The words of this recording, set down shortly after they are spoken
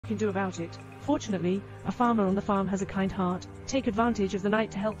can do about it. Fortunately, a farmer on the farm has a kind heart. Take advantage of the night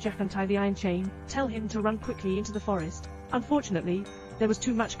to help Jack untie the iron chain. Tell him to run quickly into the forest. Unfortunately, there was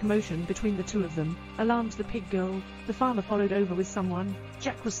too much commotion between the two of them. Alarmed the pig girl, the farmer followed over with someone.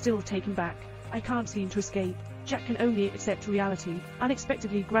 Jack was still taken back. I can't seem to escape. Jack can only accept reality.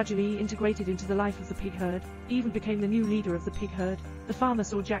 Unexpectedly gradually integrated into the life of the pig herd, even became the new leader of the pig herd. The farmer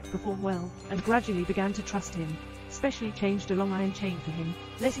saw Jack perform well, and gradually began to trust him. Specially changed a long iron chain for him,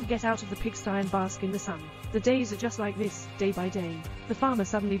 let him get out of the pigsty and bask in the sun. The days are just like this, day by day. The farmer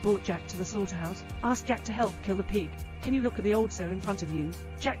suddenly brought Jack to the slaughterhouse, asked Jack to help kill the pig. Can you look at the old sir in front of you?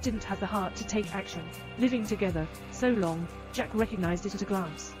 Jack didn't have the heart to take action. Living together so long, Jack recognized it at a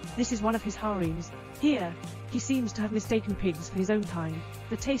glance. This is one of his harems. Here, he seems to have mistaken pigs for his own kind.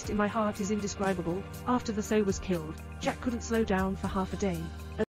 The taste in my heart is indescribable. After the sow was killed, Jack couldn't slow down for half a day.